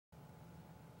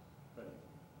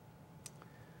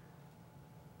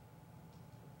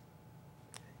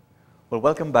Well,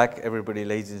 welcome back, everybody,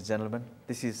 ladies and gentlemen.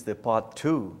 This is the part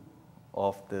 2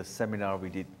 of the seminar we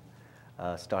did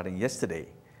starting yesterday.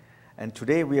 And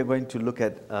today we are going to look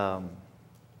at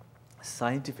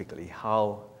scientifically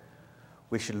how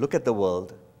we should look at the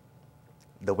world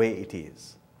the way it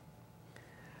is.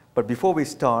 But before we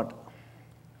start,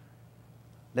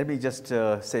 let me just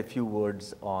say a few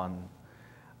words on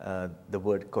the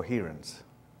word coherence,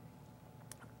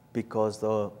 because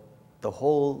the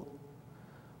whole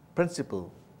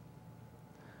principle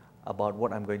about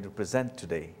what I'm going to present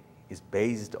today is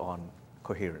based on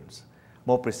coherence,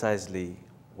 more precisely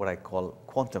what I call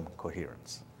quantum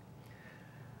coherence.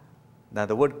 Now,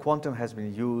 the word quantum has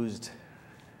been used,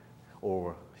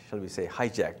 or shall we say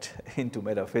hijacked, into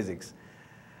metaphysics,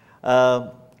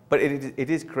 but it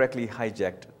is correctly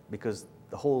hijacked because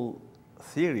the whole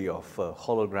theory of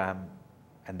hologram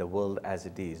and the world as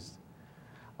it is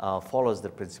follows the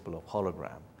principle of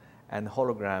hologram. And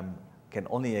hologram can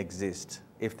only exist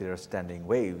if there are standing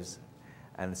waves,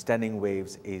 and standing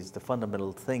waves is the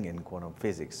fundamental thing in quantum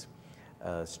physics,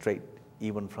 straight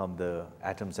even from the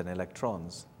atoms and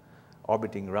electrons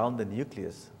orbiting around the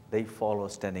nucleus. They follow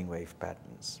standing wave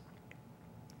patterns.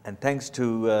 And thanks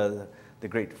to the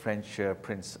great French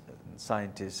Prince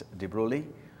scientist de Broglie,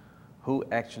 who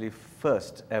actually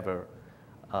first ever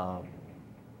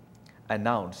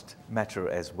announced matter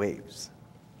as waves.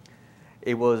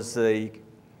 It was the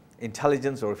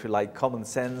intelligence, or if you like, common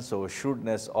sense or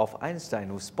shrewdness of Einstein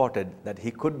who spotted that he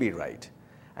could be right.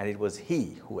 And it was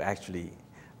he who actually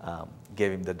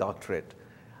gave him the doctorate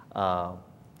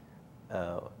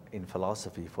in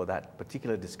philosophy for that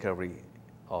particular discovery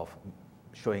of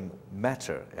showing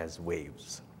matter as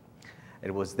waves.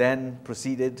 It was then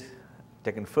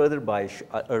taken further by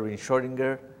Erwin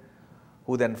Schrödinger,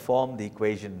 who then formed the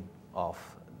equation of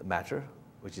the matter,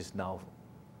 which is now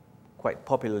quite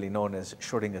popularly known as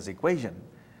Schrödinger's equation.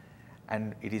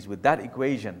 And it is with that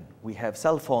equation we have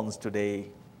cell phones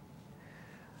today,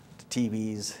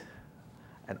 TVs,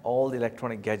 and all the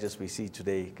electronic gadgets we see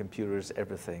today, computers,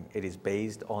 everything. It is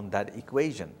based on that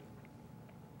equation.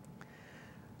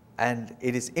 And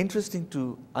it is interesting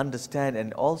to understand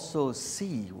and also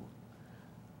see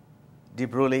de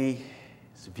Broglie's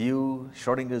view,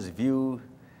 Schrödinger's view.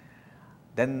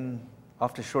 Then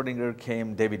after Schrödinger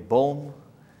came David Bohm,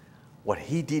 what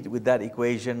he did with that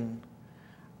equation,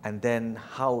 and then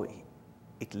how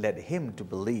it led him to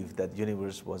believe that the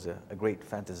universe was a great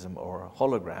phantasm or a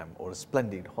hologram or a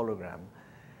splendid hologram.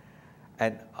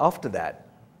 And after that,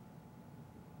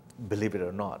 believe it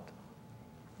or not,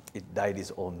 it died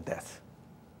its own death.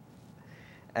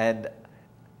 And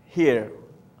here,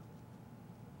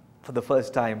 for the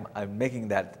first time, I'm making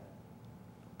that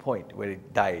point where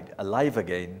it died alive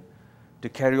again to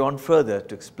carry on further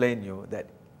to explain you that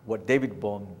what David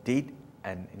Bohm did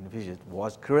and envisioned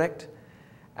was correct,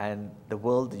 and the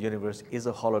world, the universe, is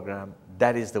a hologram.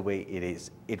 That is the way it is.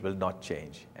 It will not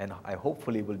change. And I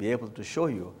hopefully will be able to show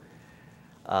you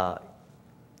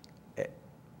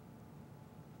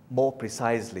more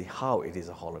precisely how it is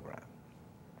a hologram.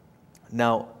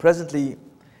 Now, presently,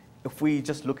 if we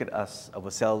just look at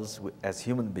ourselves as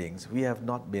human beings, we have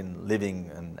not been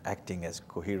living and acting as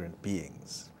coherent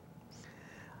beings.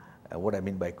 What I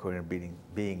mean by coherent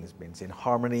beings means in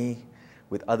harmony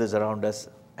with others around us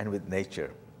and with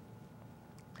nature.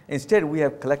 Instead, we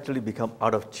have collectively become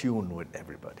out of tune with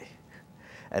everybody.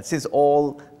 And since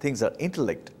all things are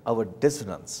intellect, our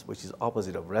dissonance, which is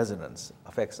opposite of resonance,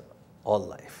 affects all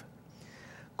life.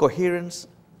 Coherence,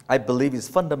 I believe, is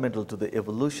fundamental to the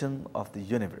evolution of the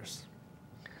universe.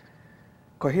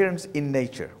 Coherence in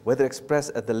nature, whether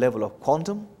expressed at the level of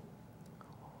quantum,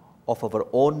 of our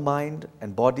own mind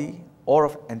and body, or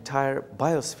of entire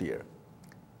biosphere,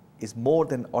 is more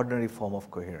than ordinary form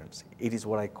of coherence. It is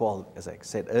what I call, as I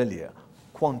said earlier,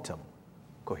 quantum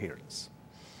coherence.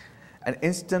 An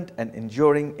instant and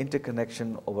enduring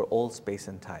interconnection over all space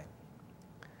and time.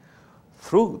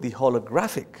 Through the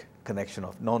holographic connection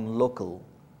of non-local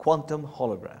quantum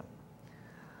hologram,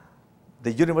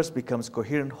 the universe becomes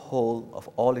coherent whole of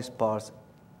all its parts.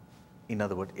 In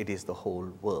other words, it is the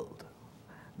whole world.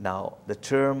 Now, the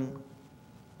term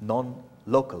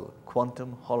non-local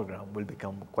quantum hologram will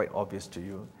become quite obvious to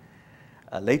you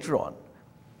later on.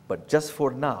 But just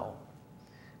for now,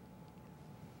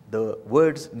 the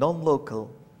words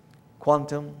non-local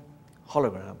quantum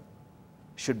hologram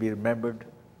should be remembered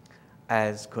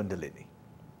as Kundalini,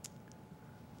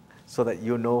 so that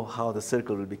you know how the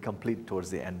circle will be complete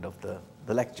towards the end of the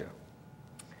lecture.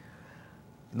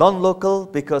 Non-local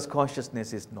because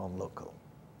consciousness is non-local,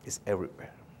 is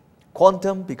everywhere.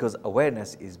 Quantum because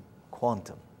awareness is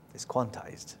quantum, is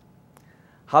quantized.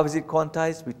 How is it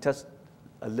quantized? We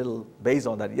a little based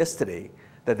on that yesterday,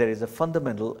 that there is a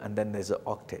fundamental and then there's an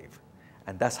octave.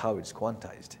 And that's how it's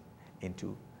quantized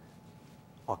into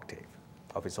octave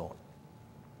of its own.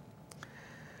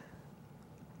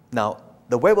 Now,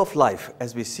 the web of life,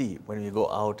 as we see when we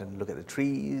go out and look at the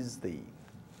trees, the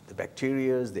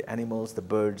bacteria, the animals, the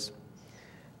birds,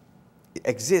 it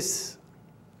exists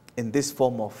in this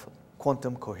form of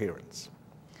quantum coherence.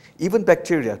 Even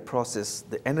bacteria process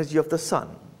the energy of the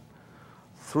sun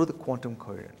through the quantum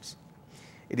coherence.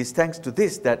 It is thanks to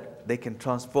this that they can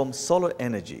transform solar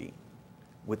energy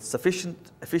with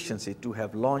sufficient efficiency to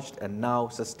have launched and now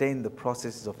sustain the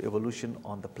processes of evolution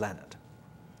on the planet.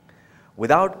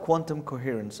 Without quantum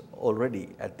coherence already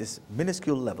at this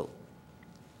minuscule level,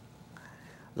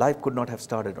 life could not have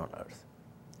started on Earth.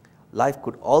 Life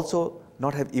could also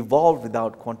not have evolved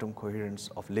without quantum coherence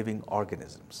of living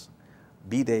organisms,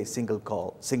 be they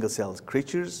single-celled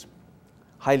creatures,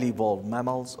 highly evolved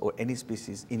mammals, or any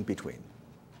species in between.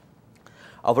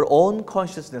 Our own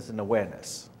consciousness and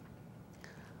awareness,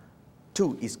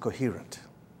 too, is coherent.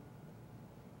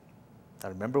 Now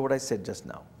remember what I said just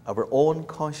now. Our own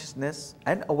consciousness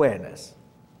and awareness,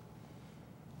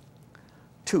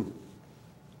 too,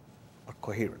 are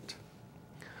coherent.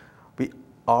 We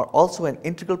are also an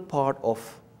integral part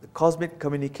of the cosmic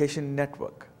communication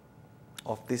network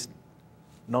of this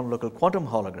non-local quantum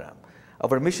hologram.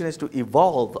 Our mission is to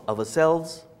evolve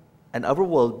ourselves and our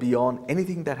world beyond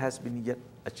anything that has been yet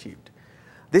achieved.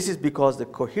 This is because the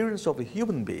coherence of a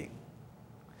human being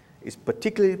is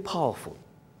particularly powerful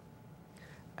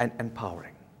and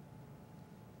empowering.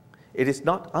 It is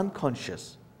not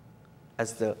unconscious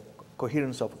as the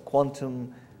coherence of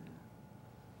quantum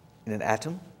in an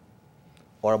atom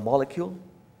or a molecule.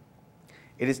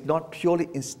 It is not purely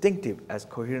instinctive as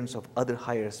coherence of other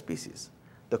higher species.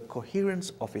 The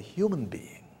coherence of a human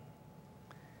being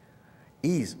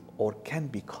is or can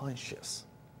be conscious.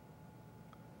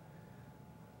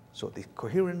 So the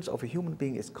coherence of a human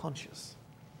being is conscious.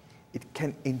 It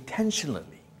can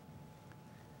intentionally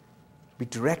be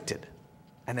directed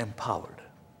and empowered.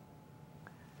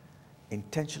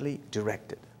 Intentionally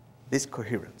directed. This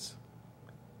coherence,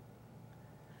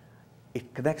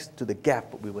 it connects to the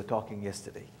gap we were talking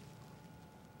yesterday.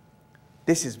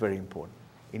 This is very important.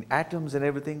 In atoms and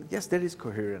everything, yes, there is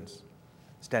coherence,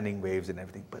 standing waves and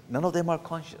everything, but none of them are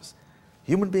conscious.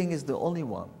 Human being is the only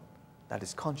one that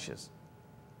is conscious,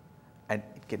 and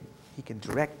he can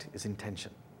direct his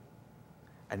intention.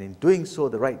 And in doing so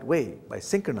the right way, by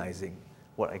synchronizing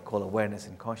what I call awareness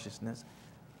and consciousness,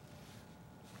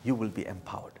 you will be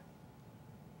empowered.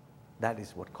 That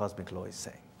is what cosmic law is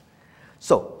saying.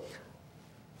 So,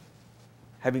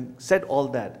 having said all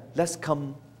that, let's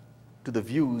come to the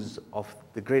views of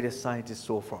the greatest scientists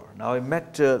so far. Now I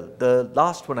met, the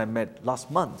last one I met last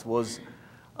month was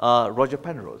Roger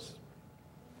Penrose.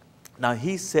 Now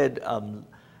he said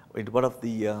in one of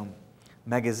the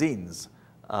magazines,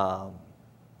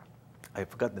 I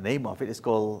forgot the name of it, it's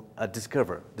called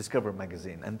Discover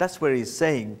magazine. And that's where he's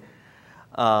saying,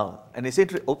 and it's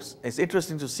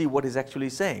interesting to see what he's actually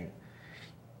saying.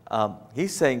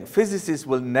 He's saying physicists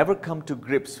will never come to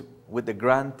grips with the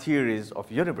grand theories of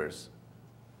universe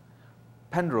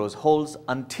Penrose holds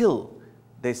until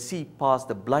they see past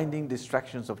the blinding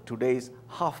distractions of today's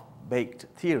half-baked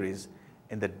theories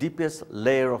in the deepest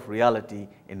layer of reality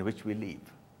in which we live.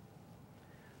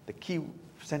 The key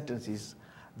sentence is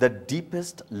the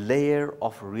deepest layer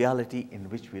of reality in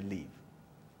which we live.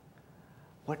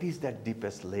 What is that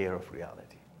deepest layer of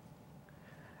reality?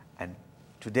 And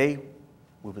today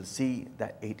we will see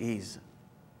that it is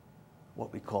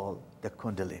what we call the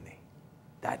Kundalini.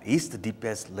 That is the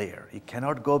deepest layer. You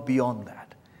cannot go beyond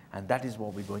that. And that is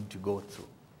what we're going to go through.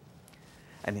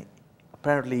 And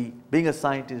apparently, being a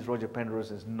scientist, Roger Penrose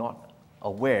is not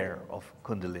aware of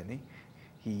Kundalini.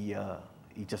 He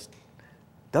just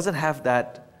doesn't have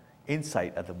that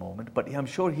insight at the moment, but I'm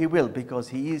sure he will, because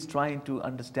he is trying to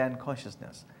understand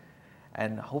consciousness.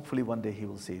 And hopefully one day he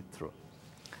will see it through.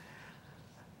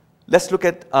 Let's look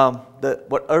at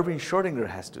what Erwin Schrödinger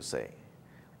has to say.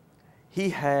 He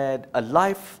had a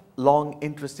lifelong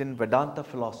interest in Vedanta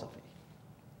philosophy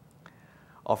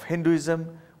of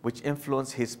Hinduism, which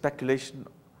influenced his speculation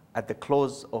at the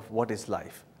close of What is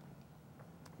Life.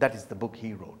 That is the book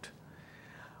he wrote.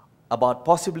 About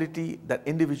possibility that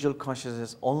individual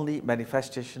consciousness is only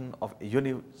manifestation of a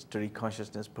unitary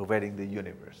consciousness pervading the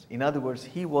universe. In other words,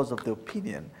 he was of the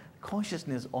opinion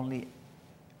consciousness only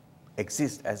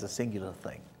exists as a singular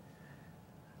thing,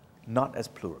 not as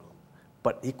plural.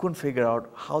 But he couldn't figure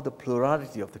out how the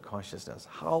plurality of the consciousness,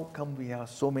 how come we have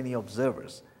so many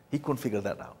observers? He couldn't figure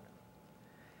that out.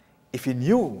 If he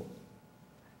knew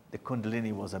the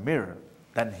Kundalini was a mirror,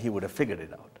 then he would have figured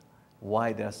it out.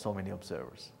 Why there are so many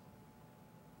observers.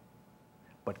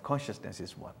 But consciousness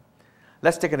is one.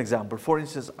 Let's take an example. For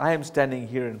instance, I am standing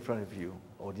here in front of you,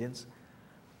 audience.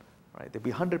 Right? There'll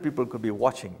be 100 people could be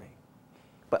watching me.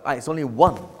 But it's only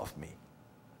one of me.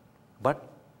 But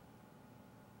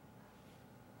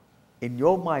in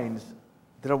your minds,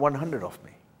 there are 100 of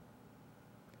me.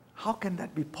 How can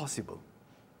that be possible?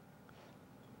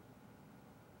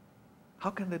 How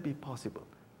can that be possible?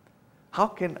 How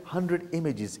can 100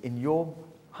 images in your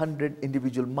 100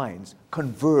 individual minds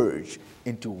converge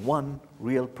into one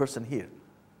real person here?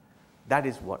 That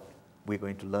is what we're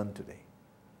going to learn today.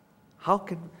 How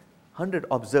can 100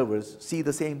 observers see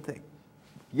the same thing,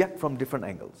 yet from different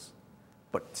angles,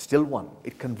 but still one?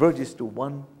 It converges to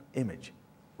one image,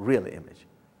 real image.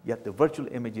 Yet the virtual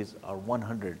images are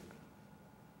 100,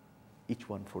 each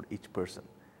one for each person.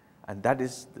 And that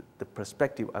is the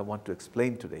perspective I want to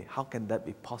explain today. How can that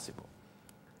be possible?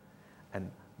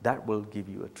 And that will give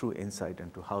you a true insight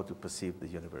into how to perceive the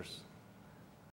universe.